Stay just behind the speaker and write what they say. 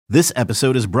This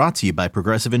episode is brought to you by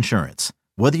Progressive Insurance.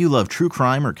 Whether you love true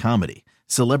crime or comedy,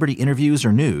 celebrity interviews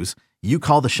or news, you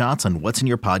call the shots on what's in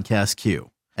your podcast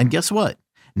queue. And guess what?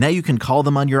 Now you can call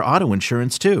them on your auto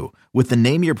insurance too with the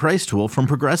Name Your Price tool from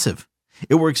Progressive.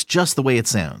 It works just the way it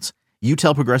sounds. You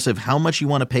tell Progressive how much you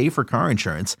want to pay for car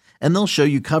insurance, and they'll show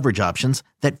you coverage options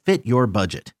that fit your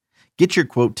budget. Get your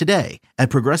quote today at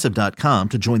Progressive.com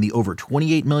to join the over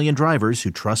 28 million drivers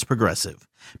who trust Progressive.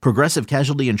 Progressive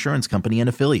Casualty Insurance Company and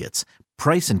Affiliates.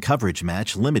 Price and coverage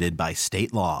match limited by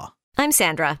state law. I'm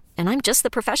Sandra, and I'm just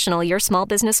the professional your small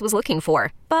business was looking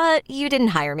for. But you didn't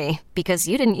hire me because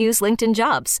you didn't use LinkedIn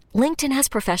Jobs. LinkedIn has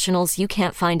professionals you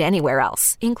can't find anywhere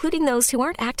else, including those who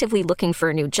aren't actively looking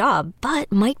for a new job,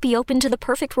 but might be open to the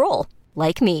perfect role,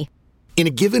 like me. In a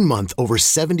given month, over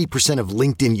 70% of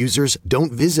LinkedIn users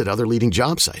don't visit other leading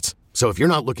job sites. So if you're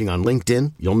not looking on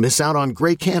LinkedIn, you'll miss out on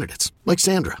great candidates like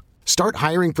Sandra. Start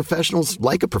hiring professionals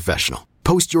like a professional.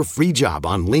 Post your free job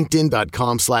on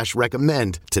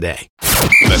linkedin.com/recommend today.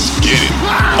 Let's get it.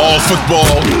 All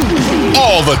football,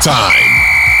 all the time.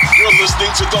 You're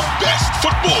listening to the best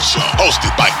football show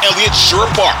hosted by Elliott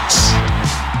Shore-Parks.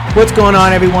 What's going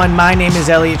on, everyone? My name is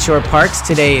Elliott Shore-Parks.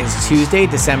 Today is Tuesday,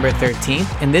 December 13th,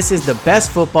 and this is the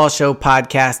Best Football Show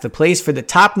podcast, the place for the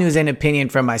top news and opinion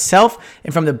from myself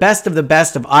and from the best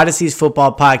of Odyssey's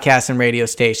football podcasts and radio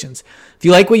stations. If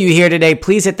you like what you hear today,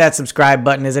 please hit that subscribe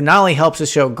button, as it not only helps the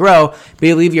show grow, but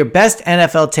you leave your best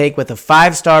NFL take with a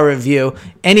 5-star review.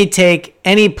 Any take,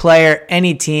 any player,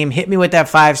 any team, hit me with that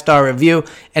 5-star review,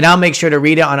 and I'll make sure to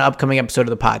read it on an upcoming episode of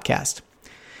the podcast.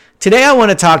 Today I want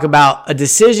to talk about a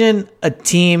decision a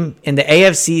team in the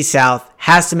AFC South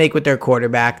has to make with their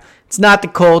quarterback. It's not the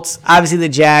Colts. Obviously, the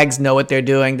Jags know what they're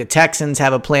doing. The Texans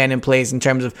have a plan in place in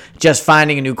terms of just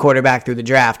finding a new quarterback through the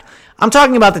draft. I'm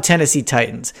talking about the Tennessee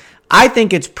Titans. I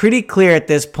think it's pretty clear at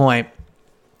this point,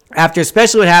 after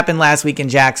especially what happened last week in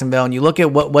Jacksonville, and you look at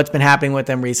what's been happening with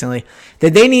them recently,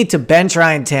 that they need to bench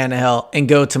Ryan Tannehill and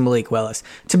go to Malik Willis.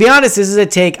 To be honest, this is a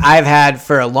take I've had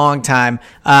for a long time.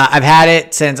 I've had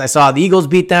it since I saw the Eagles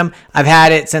beat them. I've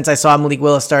had it since I saw Malik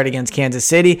Willis start against Kansas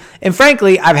City. And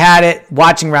frankly, I've had it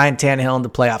watching Ryan Tannehill in the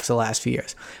playoffs the last few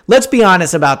years. Let's be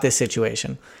honest about this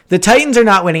situation. The Titans are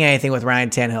not winning anything with Ryan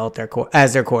Tannehill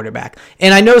as their quarterback.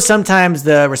 And I know sometimes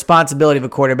the responsibility of a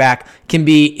quarterback can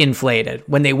be inflated.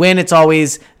 When they win, it's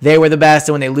always they were the best,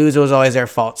 and when they lose, it was always their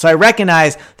fault. So I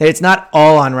recognize that it's not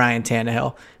all on Ryan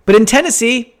Tannehill. But in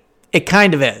Tennessee, it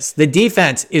kind of is. The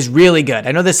defense is really good.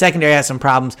 I know the secondary has some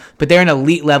problems, but they're an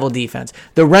elite level defense.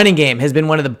 The running game has been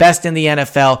one of the best in the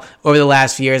NFL over the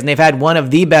last few years, and they've had one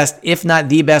of the best, if not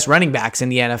the best, running backs in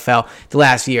the NFL the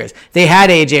last few years. They had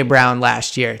A.J. Brown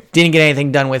last year. Didn't get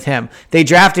anything done with him. They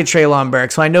drafted Treylon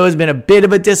Burks, so I know it's been a bit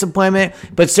of a disappointment,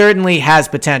 but certainly has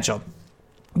potential.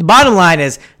 The bottom line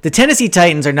is the Tennessee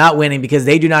Titans are not winning because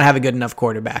they do not have a good enough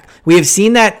quarterback. We have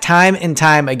seen that time and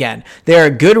time again. They're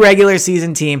a good regular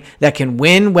season team that can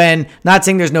win when, not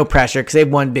saying there's no pressure because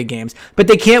they've won big games, but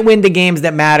they can't win the games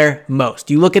that matter most.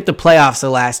 You look at the playoffs the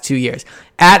last 2 years.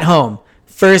 At home,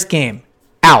 first game,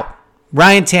 out.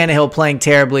 Ryan Tannehill playing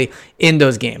terribly in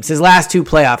those games. His last 2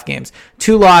 playoff games,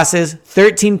 2 losses,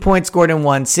 13 points scored in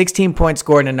one, 16 points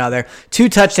scored in another, 2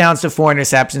 touchdowns to 4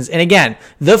 interceptions. And again,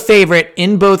 the favorite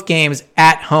in both games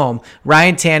at home,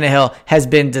 Ryan Tannehill, has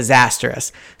been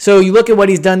disastrous. So you look at what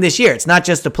he's done this year. It's not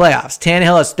just the playoffs.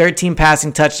 Tannehill has 13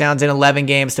 passing touchdowns in 11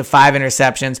 games to 5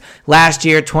 interceptions. Last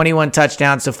year, 21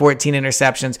 touchdowns to 14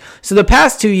 interceptions. So the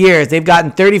past 2 years, they've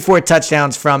gotten 34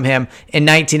 touchdowns from him and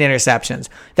 19 interceptions.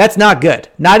 That's not good.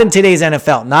 Not in today's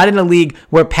NFL. Not in a league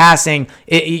where passing,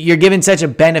 you're given such a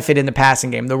benefit in the passing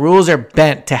game. The rules are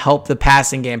bent to help the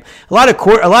passing game. A lot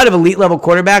of elite level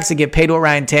quarterbacks that get paid what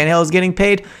Ryan Tannehill is getting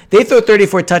paid, they throw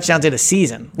 34 touchdowns in a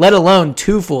season, let alone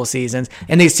 2 full seasons,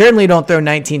 and they certainly don't throw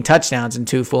 19 touchdowns in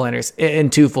 2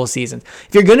 full seasons.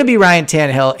 If you're going to be Ryan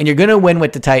Tannehill and you're going to win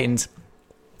with the Titans,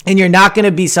 and you're not going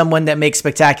to be someone that makes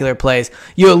spectacular plays,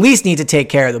 you at least need to take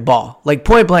care of the ball. Like,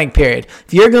 point blank, period.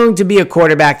 If you're going to be a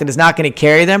quarterback that is not going to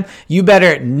carry them, you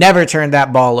better never turn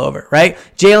that ball over, right?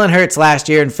 Jalen Hurts last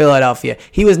year in Philadelphia,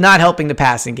 he was not helping the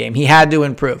passing game. He had to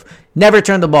improve. Never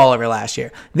turned the ball over last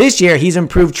year. This year, he's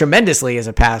improved tremendously as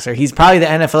a passer. He's probably the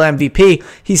NFL MVP.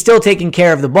 He's still taking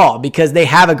care of the ball because they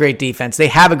have a great defense. They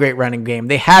have a great running game.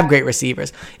 They have great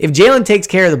receivers. If Jalen takes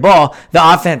care of the ball,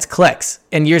 the offense clicks,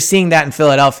 and you're seeing that in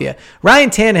Philadelphia. Ryan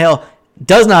Tannehill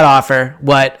does not offer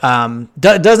what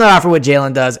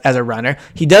Jalen does as a runner.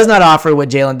 He does not offer what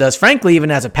Jalen does, frankly, even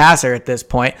as a passer at this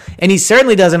point. And he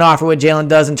certainly doesn't offer what Jalen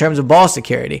does in terms of ball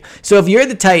security. So if you're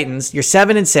the Titans, you're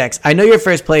 7-6. I know you're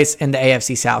first place in the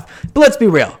AFC South, but let's be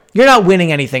real. you're not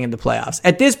winning anything in the playoffs.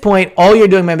 At this point, all you're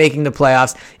doing by making the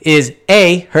playoffs is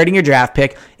A, hurting your draft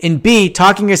pick, and B,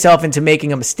 talking yourself into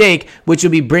making a mistake, which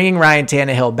would be bringing Ryan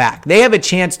Tannehill back. They have a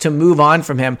chance to move on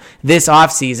from him this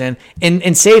offseason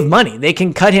and save money. They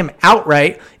can cut him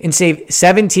outright and save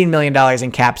 $17 million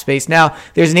in cap space. Now,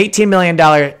 there's an $18 million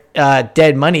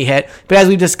dead money hit, but as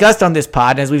we've discussed on this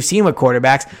pod, as we've seen with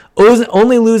quarterbacks,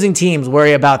 only losing teams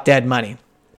worry about dead money.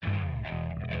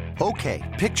 Okay,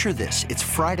 picture this. It's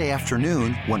Friday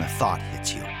afternoon when a thought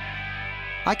hits you.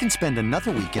 I can spend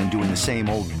another weekend doing the same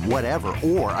old whatever,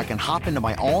 or I can hop into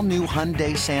my all-new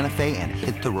Hyundai Santa Fe and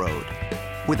hit the road.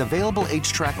 With available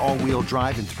H-Track all-wheel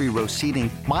drive and 3-row seating,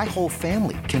 my whole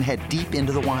family can head deep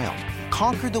into the wild.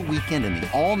 Conquer the weekend in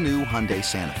the all-new Hyundai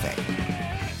Santa Fe.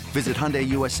 Visit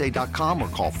HyundaiUSA.com or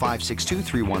call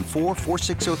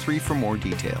 562-314-4603 for more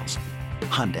details.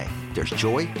 Hyundai, there's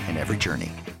joy in every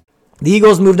journey. The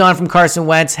Eagles moved on from Carson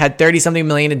Wentz, had 30-something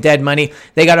million in dead money.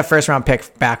 They got a first-round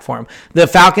pick back for him. The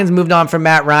Falcons moved on from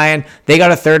Matt Ryan. They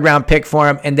got a third-round pick for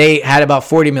him, and they had about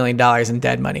 $40 million in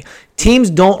dead money. Teams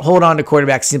don't hold on to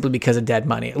quarterbacks simply because of dead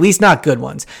money, at least not good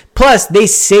ones. Plus, they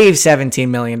save $17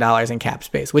 million in cap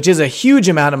space, which is a huge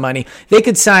amount of money. They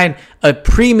could sign a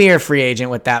premier free agent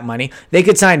with that money. They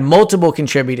could sign multiple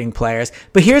contributing players.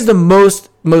 But here's the most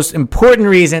important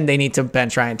reason they need to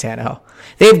bench Ryan Tannehill.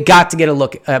 They've got to get a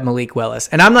look at Malik Willis.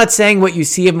 And I'm not saying what you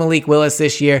see of Malik Willis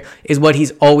this year is what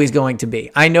he's always going to be.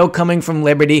 I know coming from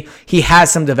Liberty, he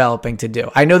has some developing to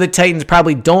do. I know the Titans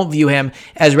probably don't view him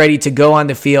as ready to go on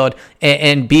the field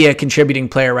and be a contributing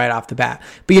player right off the bat.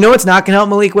 But you know what's not going to help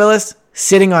Malik Willis?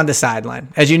 Sitting on the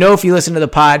sideline. As you know, if you listen to the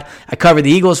pod, I cover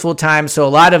the Eagles full time, so a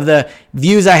lot of the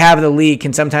views I have of the league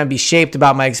can sometimes be shaped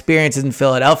about my experiences in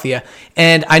Philadelphia.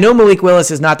 And I know Malik Willis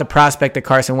is not the prospect that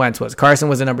Carson Wentz was. Carson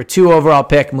was a number 2 overall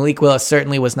pick. Malik Willis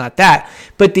certainly was not that.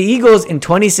 But the Eagles in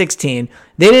 2016,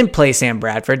 they didn't play Sam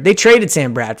Bradford. They traded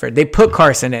Sam Bradford. They put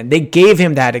Carson in. They gave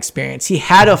him that experience. He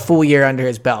had a full year under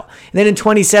his belt. And then in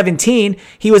 2017,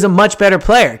 he was a much better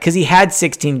player because he had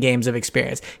 16 games of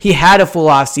experience. He had a full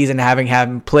offseason having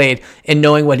played and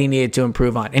knowing what he needed to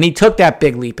improve on. And he took that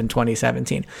big leap in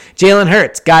 2017. Jalen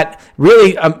Hurts got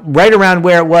really right around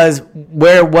where it was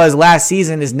last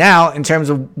season is now in terms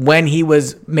of when he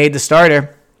was made the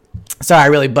starter. Sorry, I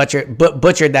really butchered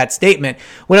that statement.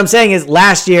 What I'm saying is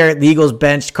last year, the Eagles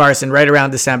benched Carson right around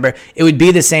December. It would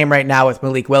be the same right now with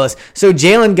Malik Willis. So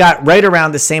Jalen got right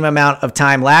around the same amount of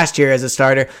time last year as a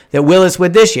starter that Willis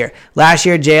would this year. Last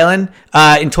year, Jalen,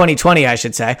 in 2020, I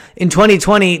should say. In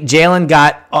 2020, Jalen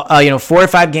got 4 or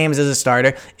 5 games as a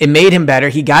starter. It made him better.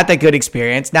 He got that good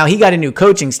experience. Now, he got a new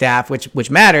coaching staff, which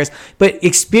matters, but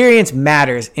experience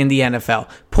matters in the NFL.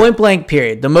 Point blank,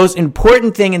 period. The most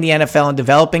important thing in the NFL in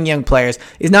developing young players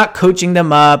is not coaching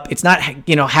them up. It's not,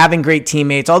 having great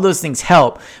teammates. All those things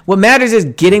help. What matters is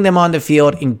getting them on the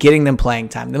field and getting them playing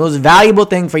time. The most valuable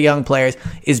thing for young players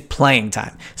is playing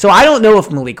time. So I don't know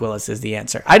if Malik Willis is the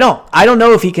answer. I don't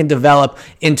know if he can develop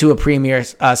into a premier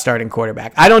starting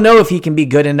quarterback. I don't know if he can be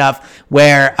good enough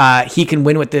where he can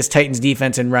win with this Titans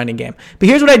defense and running game. But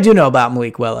here's what I do know about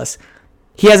Malik Willis.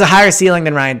 He has a higher ceiling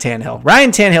than Ryan Tannehill.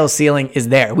 Ryan Tannehill's ceiling is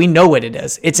there. We know what it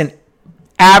is. It's an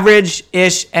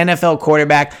average-ish NFL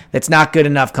quarterback that's not good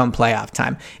enough come playoff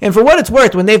time. And for what it's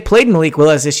worth, when they've played Malik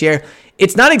Willis this year,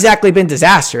 it's not exactly been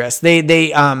disastrous.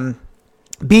 They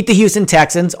beat the Houston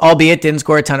Texans, albeit didn't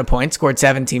score a ton of points, scored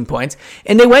 17 points.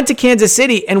 And they went to Kansas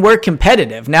City and were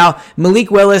competitive. Now, Malik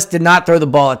Willis did not throw the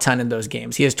ball a ton in those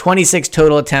games. He has 26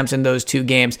 total attempts in those 2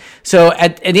 games. So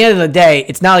at the end of the day,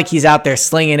 it's not like he's out there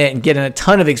slinging it and getting a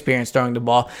ton of experience throwing the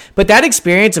ball. But that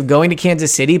experience of going to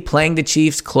Kansas City, playing the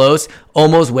Chiefs close,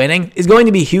 almost winning, is going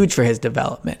to be huge for his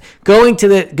development. Going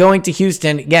to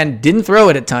Houston, again, didn't throw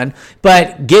it a ton,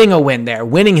 but getting a win there,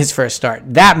 winning his first start,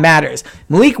 that matters.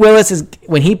 Malik Willis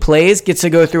when he plays, gets to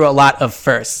go through a lot of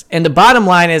firsts. And the bottom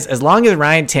line is, as long as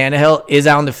Ryan Tannehill is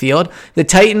out on the field, the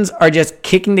Titans are just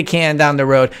kicking the can down the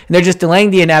road, and they're just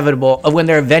delaying the inevitable of when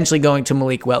they're eventually going to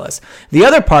Malik Willis. The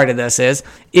other part of this is,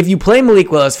 if you play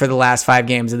Malik Willis for the last 5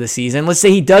 games of the season, let's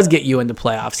say he does get you into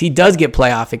playoffs, he does get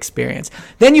playoff experience,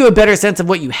 then you have a better sense of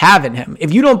what you have in him.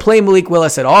 If you don't play Malik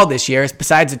Willis at all this year,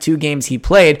 besides the 2 games he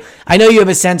played, I know you have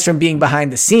a sense from being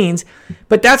behind the scenes,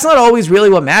 but that's not always really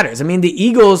what matters. I mean, the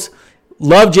Eagles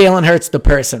love Jalen Hurts, the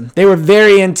person. They were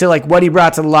very into what he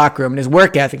brought to the locker room and his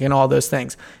work ethic and all those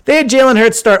things. They had Jalen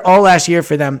Hurts start all last year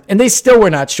for them, and they still were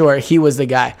not sure he was the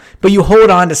guy. But you hold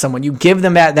on to someone. You give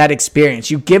them that experience.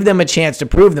 You give them a chance to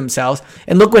prove themselves,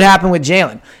 and look what happened with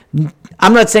Jalen.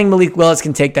 I'm not saying Malik Willis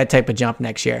can take that type of jump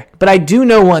next year, but I do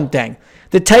know one thing.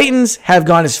 The Titans have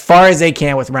gone as far as they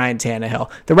can with Ryan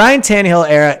Tannehill. The Ryan Tannehill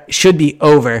era should be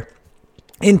over.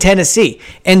 in Tennessee.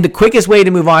 And the quickest way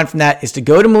to move on from that is to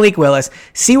go to Malik Willis,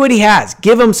 see what he has,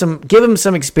 give him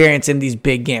some experience in these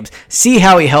big games, see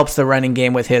how he helps the running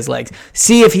game with his legs,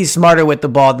 see if he's smarter with the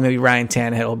ball than maybe Ryan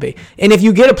Tannehill will be. And if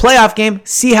you get a playoff game,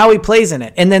 see how he plays in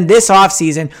it. And then this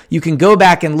offseason, you can go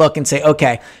back and look and say,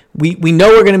 okay, we know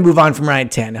we're going to move on from Ryan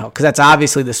Tannehill because that's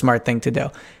obviously the smart thing to do.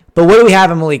 But what do we have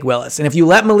in Malik Willis? And if you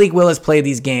let Malik Willis play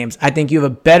these games, I think you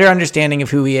have a better understanding of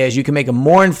who he is. You can make a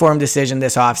more informed decision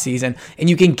this offseason, and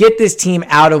you can get this team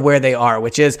out of where they are,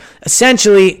 which is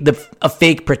essentially a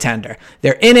fake pretender.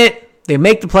 They're in it. They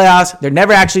make the playoffs. They're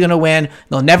never actually going to win.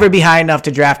 They'll never be high enough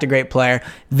to draft a great player.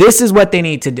 This is what they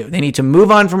need to do. They need to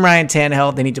move on from Ryan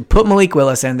Tannehill. They need to put Malik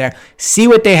Willis in there, see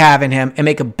what they have in him, and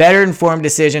make a better informed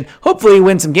decision. Hopefully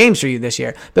win some games for you this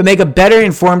year, but make a better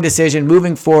informed decision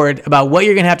moving forward about what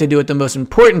you're going to have to do at the most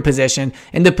important position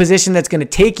and the position that's going to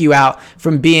take you out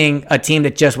from being a team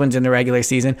that just wins in the regular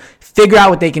season. Figure out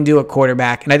what they can do at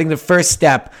quarterback, and I think the first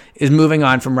step is moving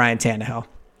on from Ryan Tannehill.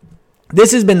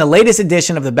 This has been the latest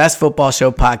edition of the Best Football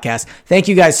Show podcast. Thank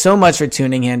you guys so much for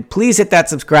tuning in. Please hit that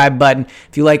subscribe button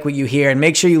if you like what you hear, and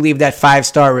make sure you leave that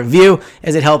 5-star review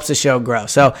as it helps the show grow.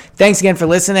 So thanks again for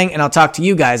listening, and I'll talk to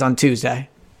you guys on Tuesday.